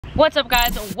What's up,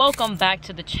 guys? Welcome back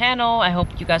to the channel. I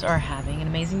hope you guys are having an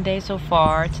amazing day so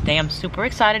far. Today I'm super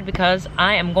excited because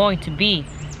I am going to be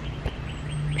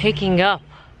picking up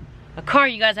a car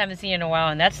you guys haven't seen in a while,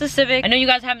 and that's the Civic. I know you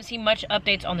guys haven't seen much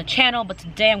updates on the channel, but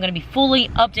today I'm going to be fully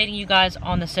updating you guys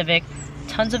on the Civic.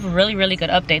 Tons of really good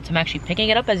updates. I'm actually picking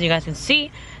it up, as you guys can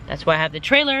see. That's why I have the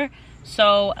trailer.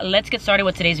 So let's get started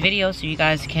with today's video so you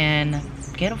guys can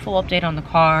get a full update on the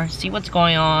car, see what's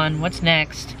going on, what's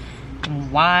next,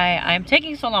 and why I'm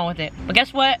taking so long with it. But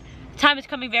guess what? Time is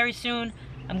coming very soon.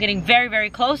 I'm getting very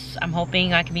close. I'm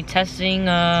hoping I can be testing,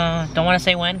 don't want to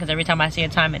say when, because every time I see a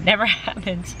time it never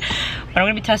happens. But I'm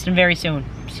gonna be testing very soon.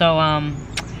 So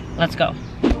let's go.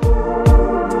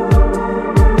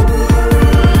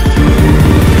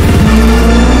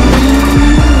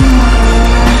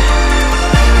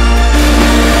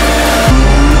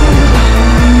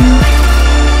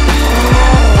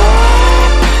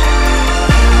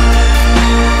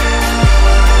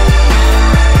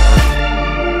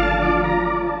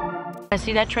 I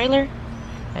see that trailer?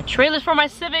 That trailer's for my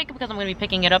Civic because I'm gonna be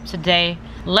picking it up today.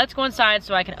 Let's go inside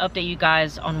so I can update you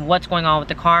guys on what's going on with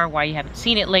the car, why you haven't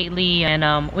seen it lately,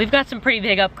 and we've got some pretty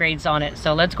big upgrades on it.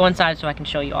 So let's go inside so I can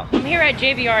show you all. I'm here at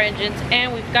JBR Engines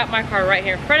and we've got my car right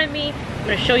here in front of me. I'm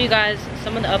gonna show you guys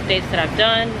some of the updates that I've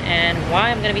done and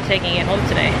why I'm gonna be taking it home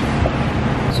today.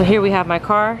 So here we have my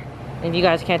car. If you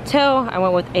guys can't tell, I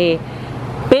went with a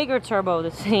bigger turbo.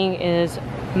 This thing is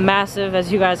massive,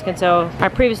 as you guys can tell. I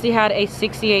previously had a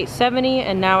 6870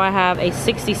 and now I have a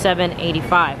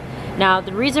 6785. Now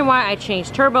the reason why I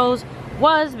changed turbos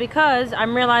was because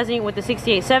I'm realizing with the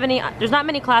 6870 there's not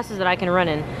many classes that I can run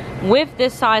in. With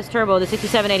this size turbo, the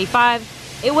 6785,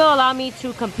 it will allow me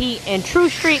to compete in true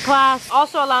street class,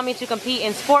 also allow me to compete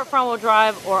in sport front wheel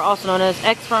drive, or also known as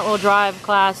X front wheel drive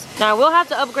class. Now I will have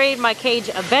to upgrade my cage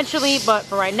eventually, but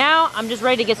for right now I'm just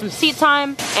ready to get some seat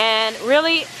time, and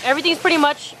really everything's pretty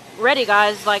much ready,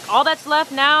 guys. Like, all that's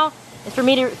left now is for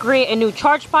me to create a new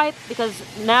charge pipe, because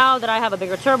now that I have a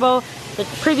bigger turbo, the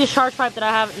previous charge pipe that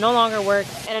I have no longer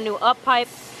works, and a new up pipe.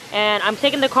 And I'm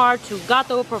taking the car to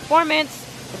Gato Performance,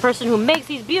 the person who makes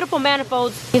these beautiful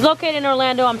manifolds. He's located in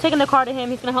Orlando. I'm taking the car to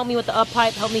him. He's gonna help me with the up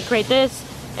pipe, help me create this,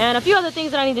 and a few other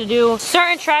things that I need to do.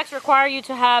 Certain tracks require you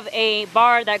to have a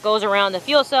bar that goes around the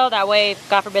fuel cell. That way, if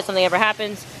God forbid something ever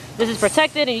happens, this is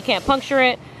protected and you can't puncture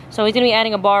it. So he's gonna be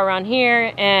adding a bar around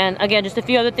here, and again, just a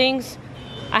few other things.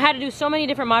 I had to do so many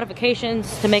different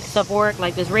modifications to make stuff work,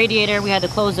 like this radiator. We had to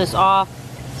close this off.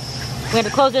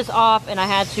 And I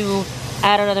had to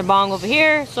add another bong over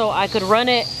here so I could run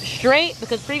it straight,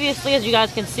 because previously, as you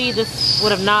guys can see, this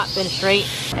would have not been straight.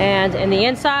 And in the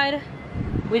inside,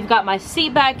 we've got my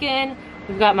seat back in,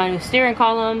 we've got my new steering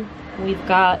column, we've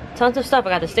got tons of stuff. I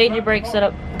got the staging brake set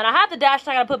up, and I have the dash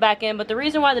I gotta put back in, but the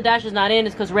reason why the dash is not in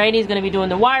is because Randy's gonna be doing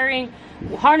the wiring.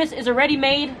 Harness is already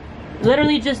made.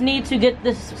 Literally just need to get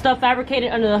this stuff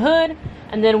fabricated under the hood,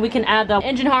 and then we can add the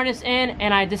engine harness in.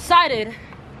 And I decided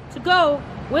to go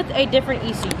with a different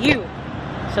ECU.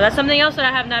 So that's something else that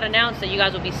I have not announced that you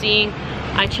guys will be seeing.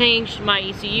 I changed my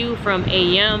ECU from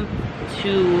AEM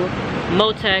to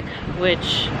Motec,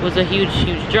 which was a huge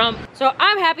jump. So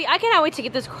I'm happy. I cannot wait to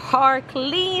get this car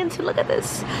cleaned. Look at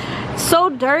this. So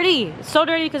dirty. It's so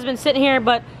dirty because it's been sitting here,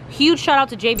 but huge shout out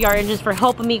to JBR Engines for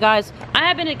helping me, guys. I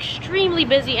have been extremely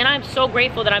busy, and I'm so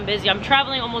grateful that I'm busy. I'm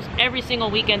traveling almost every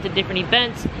single weekend to different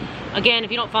events. Again,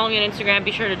 if you don't follow me on Instagram,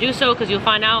 be sure to do so, because you'll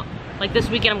find out, like this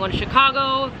weekend I'm going to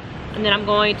Chicago, and then I'm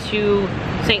going to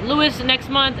St. Louis next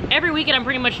month. Every weekend I'm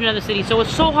pretty much in another city. So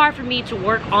it's so hard for me to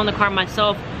work on the car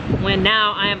myself when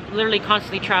now I am literally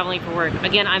constantly traveling for work.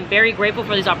 Again, I'm very grateful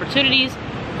for these opportunities,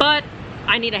 but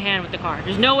I need a hand with the car.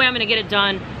 There's no way I'm gonna get it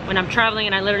done when I'm traveling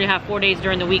and I literally have 4 days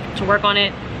during the week to work on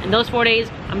it. And those 4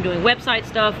 days, I'm doing website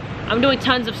stuff. I'm doing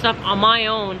tons of stuff on my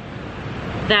own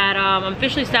that I'm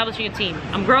officially establishing a team.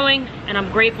 I'm growing and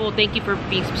I'm grateful. Thank you for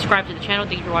being subscribed to the channel.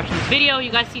 Thank you for watching this video.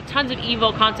 You guys see tons of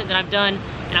Evo content that I've done,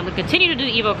 and I'm gonna continue to do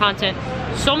the Evo content.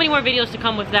 So many more videos to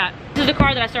come with that. This is the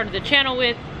car that I started the channel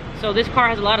with, so this car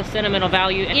has a lot of sentimental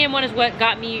value. EM1 is what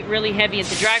got me really heavy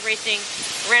into drag racing.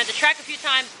 Ran the track a few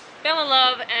times, fell in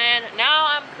love, and now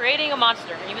I'm creating a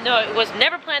monster. Even though it was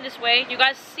never planned this way, you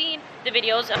guys seen the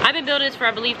videos. I've been building this for,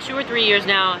 I believe, 2 or 3 years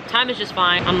now. Time is just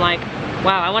fine. I'm like,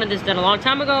 wow, I wanted this done a long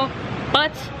time ago,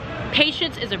 but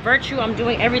patience is a virtue. I'm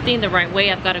doing everything the right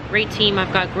way. I've got a great team.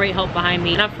 I've got great help behind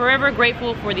me, and I'm forever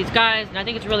grateful for these guys. And I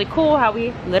think it's really cool how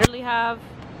we literally have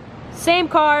same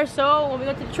car. So when we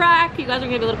go to the track, you guys are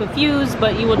gonna be a little confused,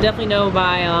 but you will definitely know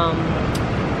by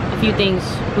a few things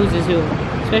whose is who,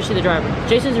 especially the driver.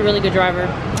 Jason's a really good driver.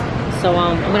 So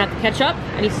I'm gonna have to catch up.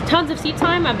 I need tons of seat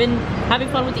time. I've been having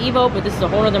fun with the Evo, but this is a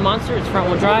whole other monster. It's front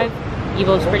wheel drive.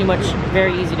 Evo is pretty much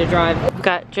very easy to drive. We've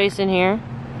got Jason here,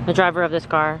 the driver of this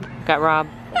car. We've got Rob.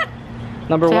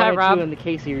 Number Say 1 hi, and Rob. 2 in the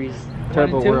K series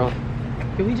turbo world.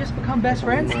 Can we just become best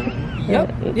friends?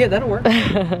 Yep. Yeah, that'll work.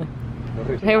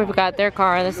 Here we've got their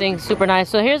car. This thing's super nice.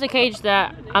 So here's a cage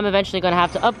that I'm eventually gonna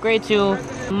have to upgrade to.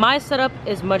 My setup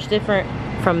is much different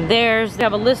from theirs. They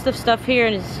have a list of stuff here,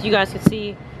 and as you guys can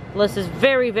see, the list is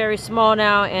very, very small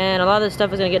now, and a lot of this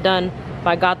stuff is gonna get done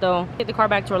by Gato. Take the car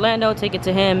back to Orlando, take it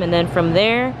to him, and then from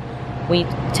there, we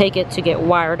take it to get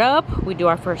wired up. We do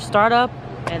our first startup,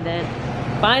 and then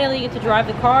finally get to drive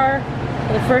the car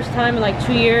for the first time in like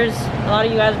 2 years. A lot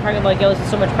of you guys are probably like, yo, this is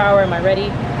so much power, am I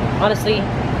ready? Honestly,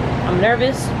 I'm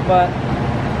nervous, but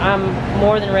I'm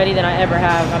more than ready than I ever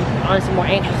have. I'm honestly more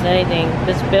anxious than anything.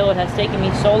 This build has taken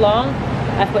me so long.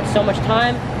 I've put so much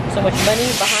time, so much money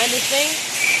behind this thing.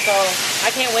 So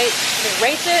I can't wait to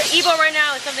race it. Evo right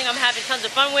now is something I'm having tons of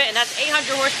fun with, and that's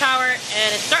 800 horsepower, and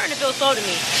it's starting to feel slow to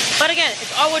me. But again, it's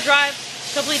all-wheel drive,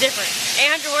 completely different.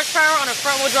 800 horsepower on a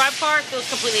front-wheel drive car feels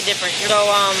completely different. So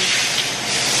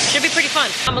should be pretty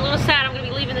fun. I'm a little sad I'm gonna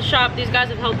be leaving the shop. These guys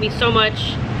have helped me so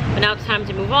much, but now it's time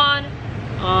to move on.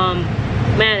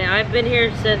 Man, I've been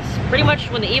here since pretty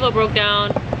much when the Evo broke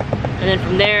down, and then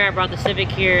from there I brought the Civic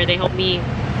here. They helped me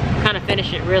kind of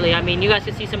finish it, really. I mean, you guys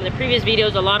can see some of the previous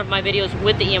videos. A lot of my videos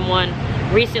with the EM1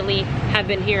 recently have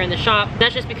been here in the shop.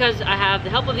 That's just because I have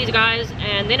the help of these guys,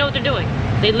 and they know what they're doing.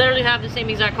 They literally have the same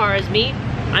exact car as me.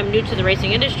 I'm new to the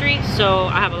racing industry, so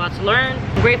I have a lot to learn.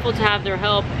 I'm grateful to have their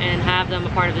help and have them a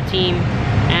part of the team,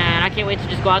 and I can't wait to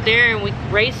just go out there and we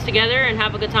race together and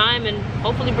have a good time and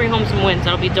hopefully bring home some wins.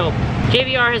 That'll be dope.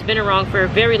 JVR has been around for a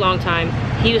very long time.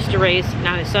 He used to race,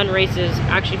 now his son races.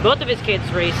 Actually, both of his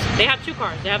kids race. They have 2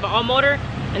 cars. They have an all-motor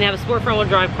and they have a sport front-wheel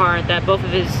drive car that both of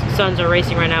his sons are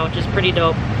racing right now, which is pretty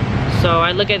dope. So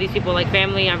I look at these people like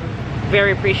family. I'm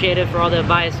very appreciative for all the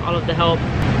advice, all of the help.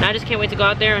 And I just can't wait to go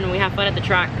out there and we have fun at the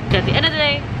track. At the end of the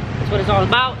day, that's what it's all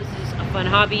about. This is a fun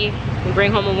hobby. We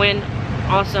bring home a win,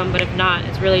 awesome, but if not,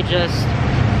 it's really just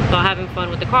about having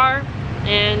fun with the car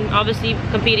and obviously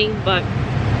competing, but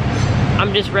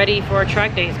I'm just ready for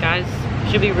track days, guys.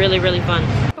 Should be really, really fun.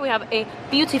 We have a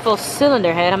beautiful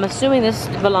cylinder head. I'm assuming this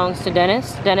belongs to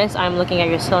Dennis. Dennis, I'm looking at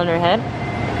your cylinder head.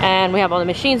 And we have all the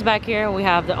machines back here. We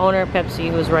have the owner, Pepsi,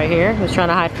 who's right here, who's trying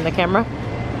to hide from the camera.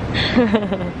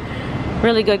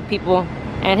 Really good people.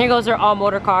 And here goes their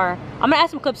all-motor car. I'm gonna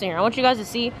add some clips in here. I want you guys to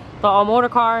see the all-motor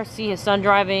car, see his son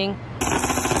driving.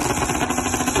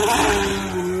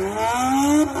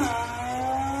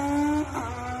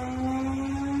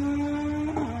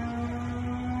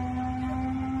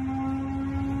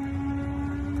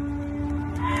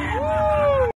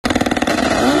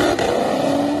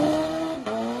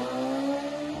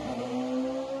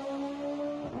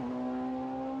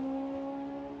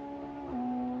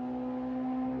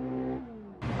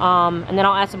 And then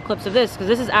I'll add some clips of this because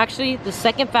this is actually the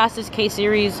second fastest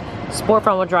K-Series sport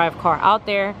front-wheel drive car out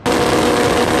there.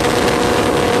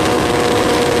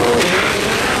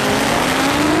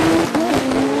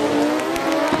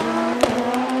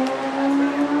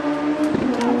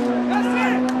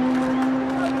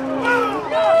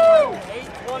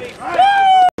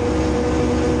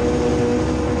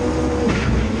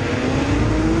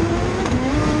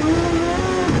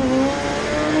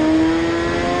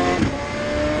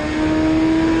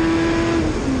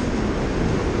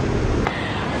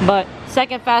 But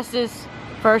second fastest,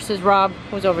 first is Rob,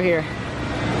 who's over here.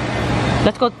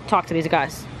 Let's go talk to these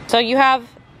guys. So you're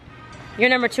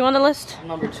number 2 on the list? I'm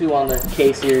number 2 on the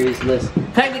K series list.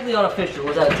 Technically unofficial,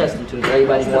 was that attested to?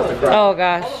 Everybody knows the crowd. Oh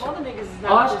gosh.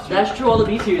 Oh, that's true, all the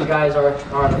B series guys are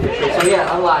unofficial. So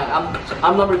yeah, I'm lying.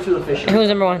 I'm number 2 official. Who's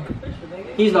number 1?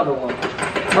 He's number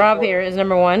 1. Rob here is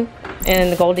number 1 in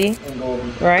the Goldie.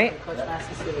 Right?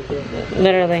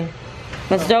 Literally.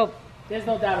 That's dope. There's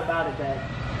no doubt about it that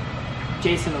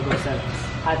Jason will go 7th.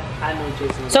 I know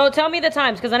Jason will. So tell me the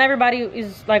times, because not everybody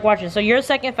is like watching. So your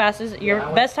second fastest, your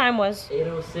best time was?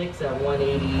 806 at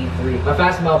 183. My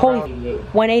fastest mile was 188.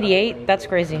 188? That's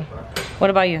crazy. What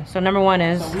about you? So number 1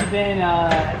 is? So we've been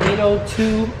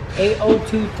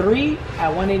 8023 at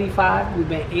 185. We've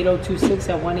been 8026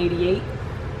 at 188.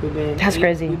 We've been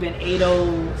crazy. We've been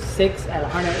 806 at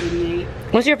 188.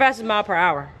 What's your fastest mile per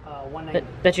hour? 190.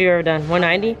 That you ever done?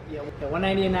 190? Yeah,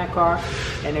 190 in that car,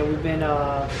 and then we've been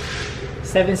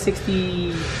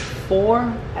 764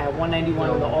 at 191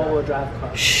 on the all-wheel drive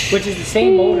car, which is the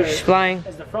same motor as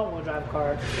the front-wheel drive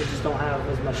car. They just don't have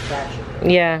as much traction.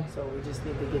 Yeah. So we just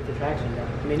need to get the traction down.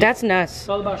 I mean, that's nuts. It's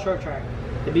all about short track.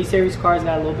 The B series cars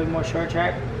got a little bit more short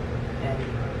track, and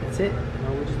that's it. You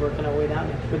know, we're just working our way down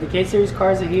there. But the K-Series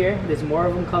cars are here. There's more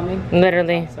of them coming.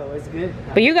 Literally. So it's good.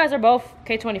 But you guys are both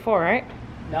K24, right?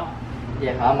 No.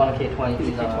 Yeah, I'm on a K20. He's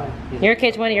a K20. You're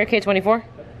K20, you're K24?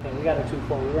 Yeah, we got a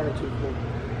 2.4. We run a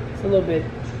 2.4. It's a little bit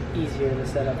easier to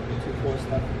set up the 2.4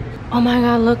 stuff. Oh my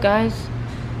God, look guys.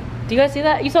 Do you guys see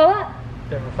that? You saw that?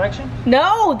 The reflection?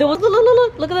 No, there was,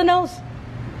 look at the nose.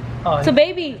 Oh, it's a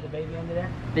baby. The baby under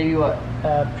there? Baby what?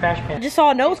 Trash I can. just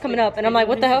saw a nose coming up and I'm like,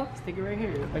 what the hell? Stick it right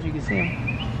here, but you can see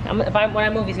him. When I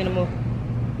move, he's gonna move.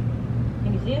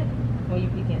 Can you see it? Well, you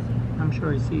can't see it. I'm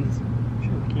sure he sees. I'm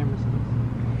sure the camera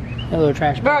sees. A little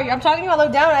trash can. Bro, I'm talking to you, I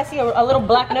look down and I see a little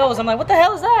black nose. I'm like, what the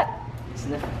hell is that?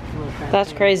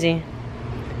 That's crazy.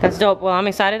 That's dope. Well, I'm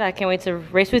excited. I can't wait to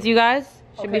race with you guys.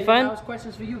 Should be fun. Now it's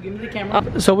questions for you. Give me the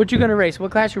camera. So what you gonna race?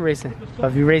 What class you racing? So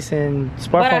if you racing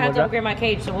sport, but I have to upgrade my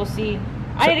cage, so we'll see.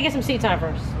 I need to get some seat time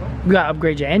first. You gotta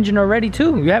upgrade your engine already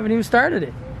too. You haven't even started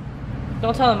it.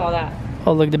 Don't tell him all that.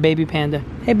 Oh look, the baby panda.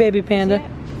 Hey baby panda.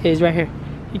 Yeah, he's right here.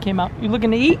 He came out. You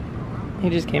looking to eat? He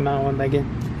just came out and went back in.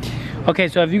 Okay,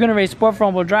 so if you're gonna race sport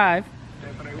front wheel drive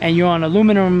and you're on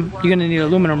aluminum, you're gonna need an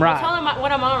aluminum rod. Tell him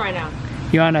what I'm on right now.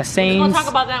 You're on a Sains. We'll talk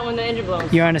about that when the engine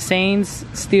blows. You're on a Sains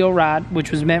steel rod,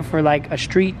 which was meant for like a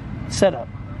street setup.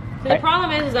 So the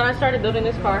problem is that I started building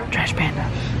this car. Trash panda.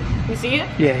 You see it?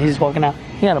 Yeah, he's walking out.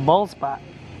 He had a bald spot.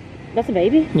 That's a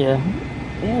baby? Yeah.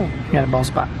 Yeah. He had a bald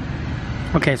spot.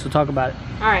 Okay, so talk about it.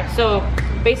 Alright, so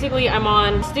basically I'm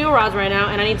on steel rods right now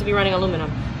and I need to be running aluminum.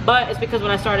 But it's because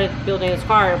when I started building this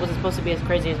car, it wasn't supposed to be as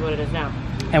crazy as what it is now.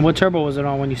 And what turbo was it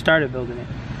on when you started building it?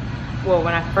 Well,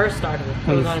 when I first started,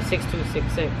 it was on a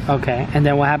 6266. Okay, and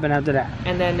then what happened after that?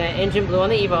 And then the engine blew on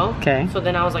the Evo. Okay. So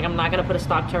then I was like, I'm not gonna put a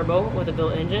stock turbo with a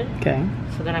built engine. Okay.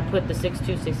 So then I put the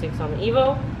 6266 on the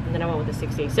Evo, and then I went with the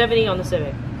 6870 on the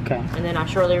Civic. Okay. And then I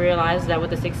shortly realized that with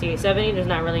the 6870, there's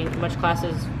not really much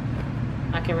classes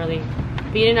I can really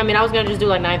compete in. I mean, I was gonna just do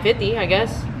like 950, I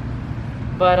guess.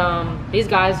 But these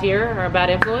guys here are a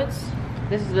bad influence.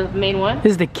 This is the main one.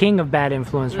 This is the king of bad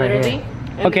influence right here.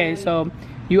 Okay, so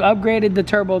you upgraded the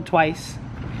turbo twice.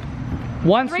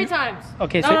 Once. 3 times.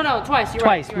 Okay, no, twice. You're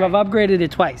twice. Right, you have upgraded it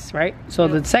twice, right? So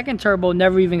the second turbo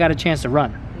never even got a chance to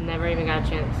run. Never even got a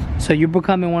chance. So you're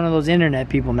becoming one of those internet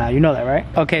people now. You know that, right?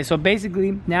 Okay, so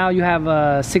basically now you have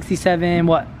a 67,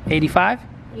 what, 85?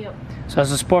 Yep. So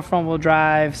it's a sport front wheel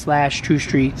drive / true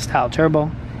street style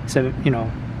turbo. It's a, you know,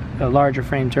 a larger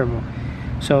frame turbo.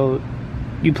 So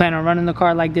you plan on running the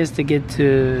car like this to get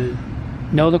to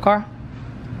know the car?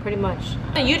 Pretty much.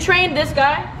 You trained this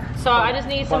guy, so I just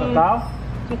need some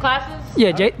classes.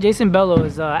 Yeah, Jason Bello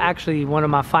is actually one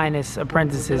of my finest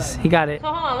apprentices. He got it. So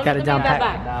hold on, got it down pat.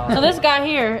 Back. So this guy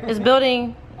here is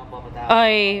building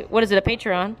a, what is it, a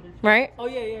Patreon, right? Oh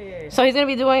yeah. So he's gonna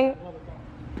be doing.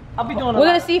 I'll be doing. We're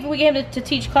gonna see if we get him to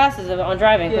teach classes on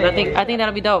driving. Cause I think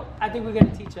that'll be dope. I think we're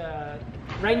gonna teach.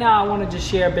 Right now, I want to just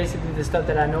share basically the stuff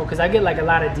that I know because I get like a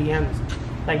lot of DMs.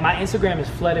 Like my Instagram is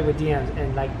flooded with DMs,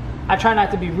 and like I try not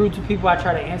to be rude to people. I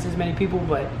try to answer as many people,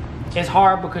 but it's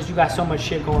hard because you got so much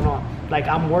shit going on. Like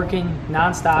I'm working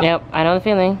nonstop. Yep, I know the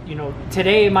feeling. You know,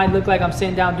 today it might look like I'm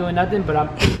sitting down doing nothing, but I'm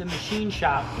in the machine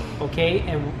shop, okay,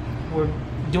 and we're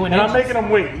doing. And I'm making him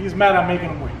wait. He's mad I'm making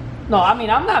him wait. No, I mean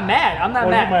I'm not mad. I'm not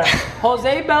mad.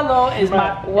 Jose Bello is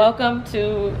my. Welcome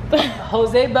to.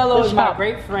 Jose Bello is my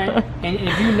great friend, and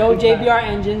if you know JBR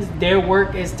Engines, their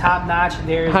work is top notch.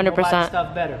 There's 100%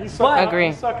 stuff better. But,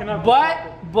 agree.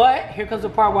 But here comes the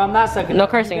part where I'm not sucking. No up.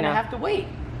 cursing You're gonna now. have to wait,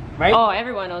 right? Oh,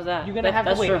 everyone knows that. You're gonna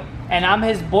have to wait. True. And I'm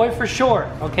his boy for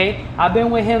sure. Okay, I've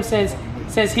been with him since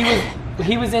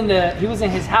he was in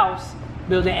his house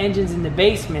building engines in the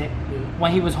basement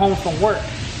when he was home from work.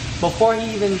 Before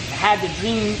he even had the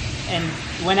dream and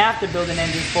went after building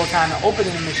engines full time and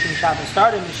opening a machine shop and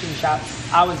started a machine shop,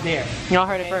 I was there. Y'all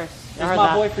heard it first. It's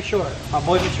my boy for sure. My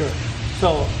boy for sure.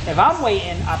 So if I'm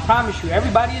waiting, I promise you,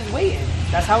 everybody is waiting.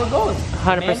 That's how it goes.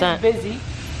 100%. Man is busy,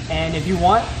 and if you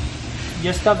want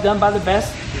your stuff done by the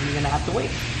best, then you're gonna have to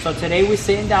wait. So today we're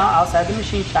sitting down outside the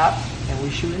machine shop and we're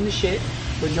shooting the shit.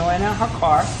 We're enjoying her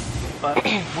car. But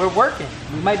we're working.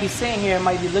 We might be sitting here, it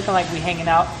might be looking like we're hanging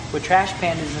out with trash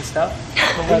pandas and stuff.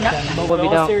 But we're not. But with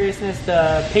all seriousness,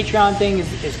 the Patreon thing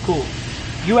is cool.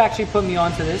 You actually put me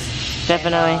onto this.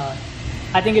 Definitely. And,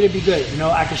 I think it'd be good. You know,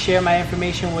 I could share my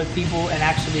information with people and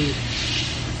actually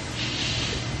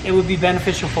it would be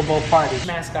beneficial for both parties.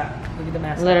 Mascot. Look at the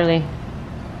mascot. Literally.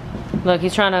 Look,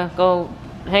 he's trying to go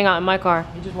hang out in my car.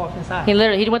 He just walked inside. He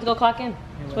went to go clock in.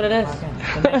 That's what it is.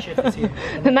 The night shift is here.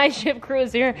 The night shift crew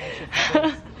is here.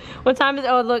 What time is it?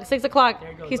 Oh, look, 6 o'clock.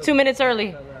 He's 2 minutes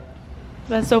early.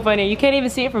 That's so funny. You can't even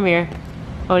see it from here.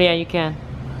 Oh, yeah, you can.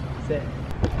 That's it.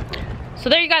 So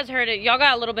there you guys heard it. Y'all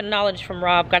got a little bit of knowledge from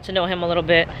Rob. Got to know him a little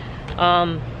bit.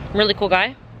 Really cool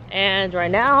guy. And right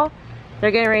now,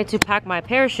 they're getting ready to pack my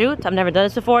parachute. I've never done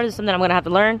this before. This is something I'm gonna have to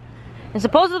learn. And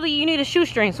supposedly you need a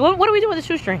shoestring. So what do we do with the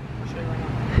shoestring?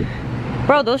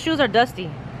 Bro, those shoes are dusty.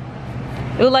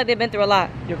 They look like they've been through a lot.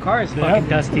 Your car is fucking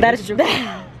dusty. That is, it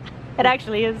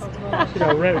actually is.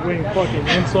 Got red wing fucking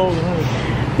insoles and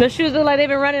everything. The shoes look like they've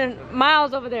been running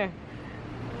miles over there.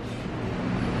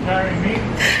 Carrying me.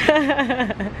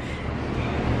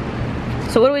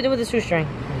 So what do we do with the shoestring?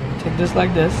 Take this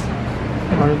like this.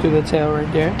 Run it through the tail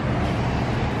right there.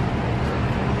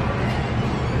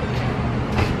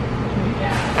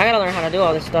 I gotta learn how to do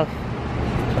all this stuff.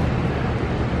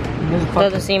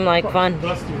 Doesn't seem like fun.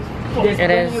 Dusty as fuck. There's It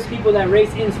plenty is. of people that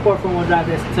race in sport four-wheel drive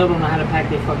that still don't know how to pack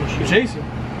their fucking shoes. Jason.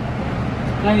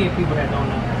 Plenty of people that don't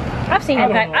know. I've seen I him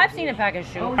don't pack. know. I've seen him pack his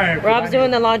shoe. Alright, Rob's I doing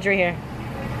the laundry here.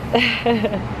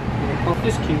 Oh,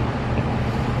 this cute.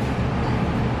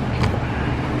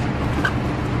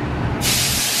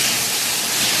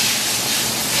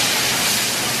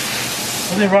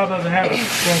 I think Rob doesn't have it.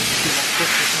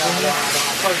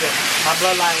 My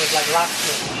bloodline was like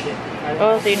locksmith and shit.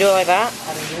 Oh, so you do it like that?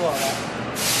 I didn't do all that.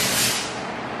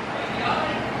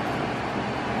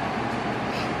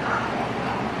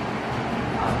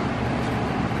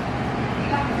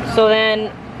 So then,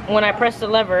 when I press the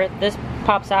lever, this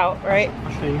pops out, right?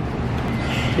 I'll show you.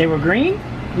 They were green?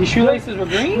 These shoelaces were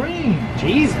green? Green.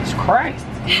 Jesus Christ.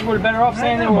 You would have better off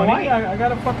saying they were white. I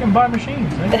gotta fucking buy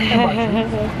machines. I can't buy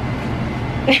shoes.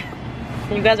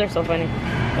 You guys are so funny.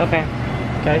 Okay.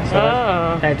 Okay, so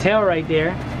Oh. that tail right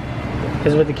there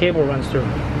is what the cable runs through.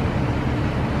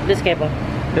 This cable.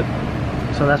 Yep.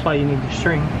 So that's why you need the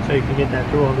string, so you can get that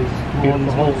through all these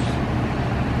beautiful holes.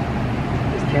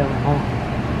 This tail and hole.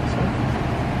 So, I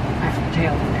have a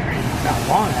tail in there. Got a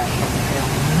long ass fucking tail.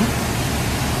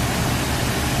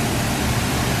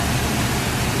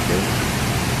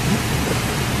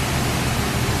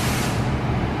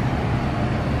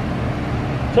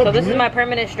 So this is my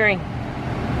permanent string.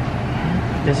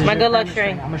 This is My your good luck permanent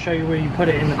string. I'm gonna show you where you put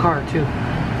it in the car too.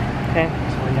 Okay.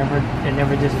 So it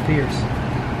never disappears.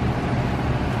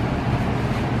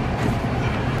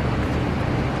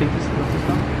 Take this off.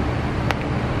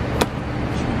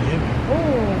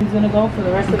 He's gonna go for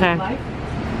the rest of Okay. his life.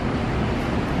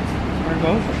 There it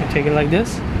goes. You take it like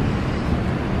this.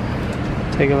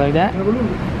 Take it like that. There you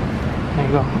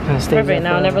go. And it stays there Perfect.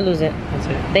 Now I'll forever. never lose it. That's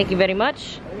it. Thank you very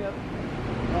much.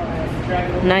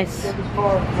 Nice.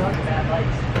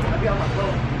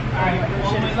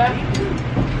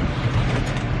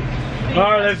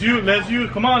 Alright, let's use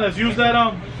come on, let's use that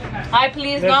Hi,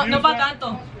 please. Let's No use pa that.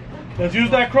 tanto. let's use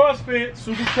that CrossFit,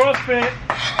 super CrossFit.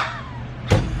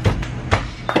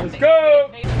 Let's go!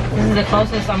 This is the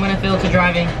closest I'm gonna feel to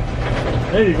driving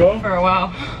There you go. for a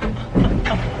while.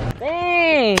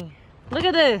 Dang! Look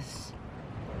at this.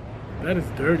 That is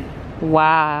dirty.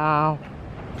 Wow.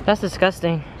 That's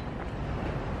disgusting.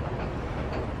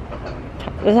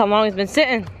 This is how long it's been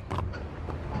sitting.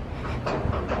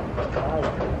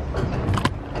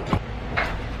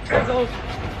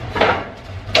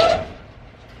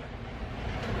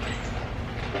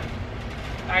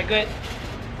 Alright, good.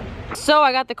 So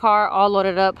I got the car all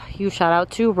loaded up. Huge shout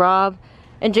out to Rob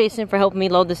and Jason for helping me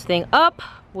load this thing up.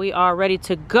 We are ready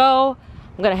to go.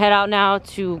 I'm gonna head out now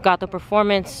to Gato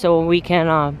Performance so we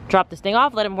can drop this thing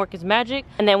off, let him work his magic.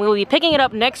 And then we will be picking it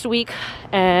up next week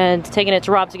and taking it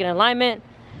to Rob to get an alignment.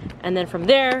 And then from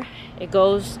there, it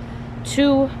goes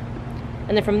to,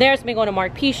 and then from there it's gonna go to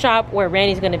Mark P shop where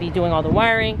Randy's gonna be doing all the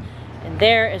wiring. And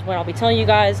there is when I'll be telling you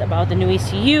guys about the new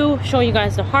ECU, showing you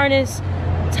guys the harness,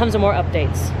 tons of more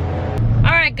updates.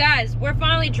 All right guys, we're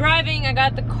finally driving. I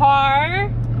got the car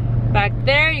back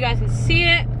there, you guys can see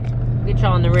it. Get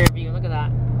y'all in the rear view, look at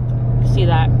that. See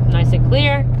that, nice and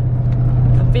clear.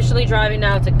 Officially driving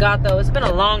now to Gato. It's been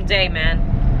a long day, man.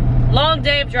 Long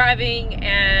day of driving,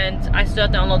 and I still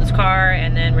have to unload this car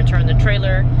and then return the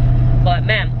trailer. But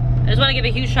man, I just want to give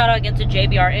a huge shout out again to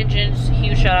JBR Engines.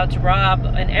 Huge shout out to Rob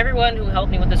and everyone who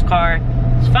helped me with this car.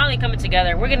 It's finally coming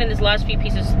together. We're getting these last few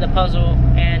pieces of the puzzle,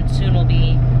 and soon we'll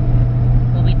be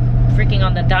freaking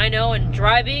on the dyno and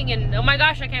driving, and oh my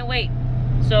gosh, I can't wait.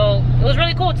 So it was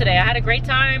really cool today. I had a great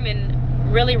time,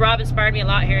 and really Rob inspired me a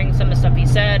lot hearing some of the stuff he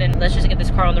said. And let's just get this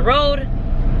car on the road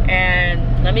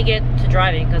and let me get to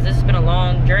driving, because this has been a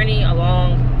long journey, a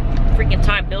long freaking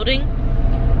time building.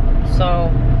 So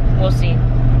we'll see.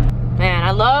 Man,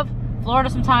 I love Florida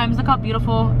sometimes. Look how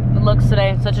beautiful it looks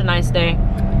today. Such a nice day.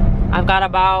 I've got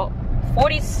about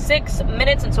 46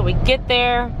 minutes until we get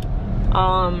there.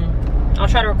 I'm I'll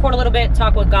try to record a little bit,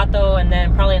 talk with Gato, and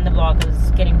then probably end the vlog because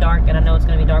it's getting dark and I know it's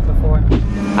gonna be dark before.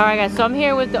 All right guys, so I'm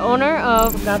here with the owner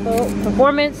of Gato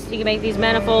Performance. He can make these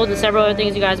manifolds and several other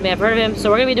things. You guys may have heard of him.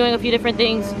 So we're gonna be doing a few different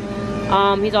things.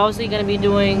 He's obviously gonna be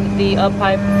doing the up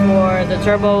pipe for the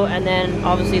turbo and then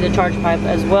obviously the charge pipe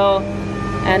as well.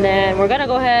 And then we're gonna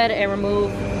go ahead and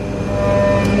remove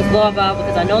this blow-up valve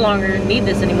because I no longer need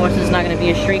this anymore, so it's not gonna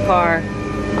be a street car.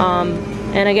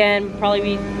 And again, probably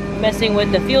be messing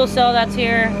with the fuel cell that's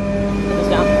here. Put this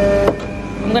down.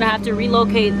 I'm gonna have to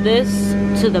relocate this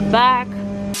to the back.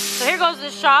 So here goes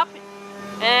this shop,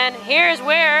 and here is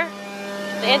where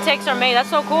the intakes are made.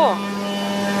 That's so cool.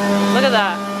 Look at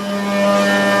that.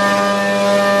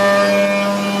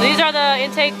 So these are the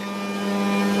intake.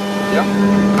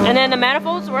 Yeah. And then the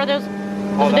manifolds, where there's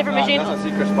a different machine. That's a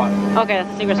secret spot. Okay,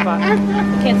 that's a secret spot. You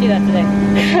can't see that today.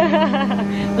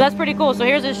 But that's pretty cool. So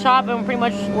here's his shop, and pretty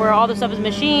much where all the stuff is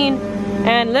machined,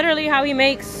 and literally how he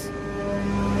makes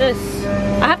this.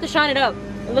 I have to shine it up.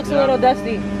 It looks a little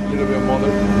dusty. A little bit more.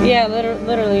 Yeah,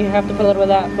 literally have to put a little bit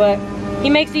of that. But he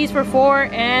makes these for 4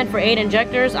 and for 8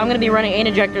 injectors. I'm gonna be running 8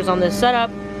 injectors on this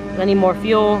setup. I need more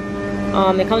fuel.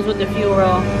 It comes with the fuel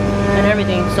rail and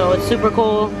everything, so it's super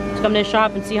cool to come to his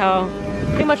shop and see how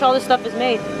pretty much all this stuff is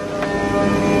made.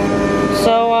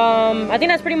 So I think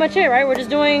that's pretty much it, right? We're just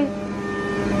doing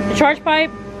the charge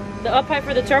pipe, the up pipe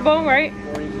for the turbo, right?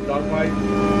 4-inch dog pipe.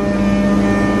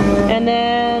 And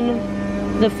then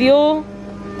the fuel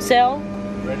cell.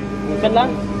 Ready to move. ¿Verdad?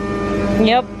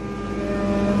 Yep.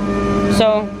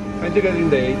 So I think I think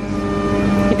the 8.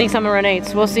 he thinks I'm gonna run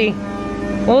 8s. We'll see.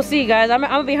 We'll see, guys. I'm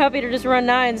gonna be happy to just run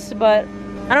 9s, but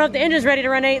I don't know if the engine's ready to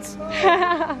run 8s.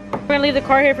 We're gonna leave the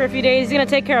car here for a few days. He's gonna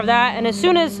take care of that, and as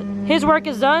soon as his work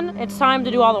is done, it's time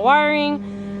to do all the wiring,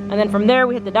 and then from there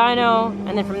we hit the dyno,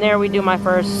 and then from there we do my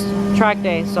first track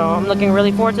day. So I'm looking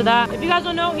really forward to that. If you guys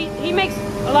don't know, he makes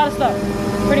a lot of stuff,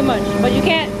 pretty much, but you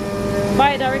can't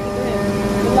buy it directly through him.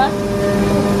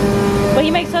 But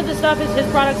he makes tons of stuff. His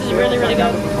products is really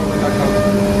good.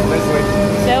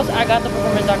 Sales I got the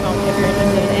performance.com if you're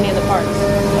interested in any of the parts.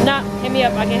 If not, hit me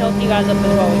up. I can help you guys up as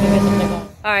well. We can get something going.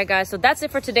 All right, guys. So that's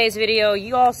it for today's video.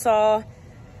 You all saw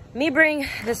me bring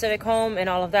the Civic home and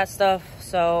all of that stuff.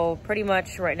 So pretty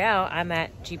much right now I'm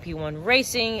at GP1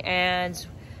 Racing, and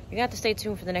you're gonna have to stay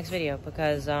tuned for the next video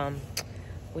because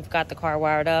we've got the car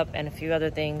wired up and a few other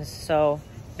things. So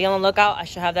be on the lookout. I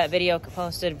should have that video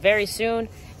posted very soon.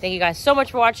 Thank you guys so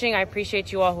much for watching. I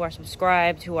appreciate you all who are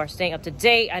subscribed, who are staying up to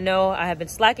date. I know I have been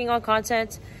slacking on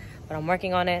content, but I'm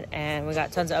working on it, and we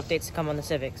got tons of updates to come on the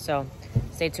Civic. So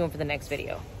stay tuned for the next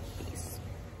video.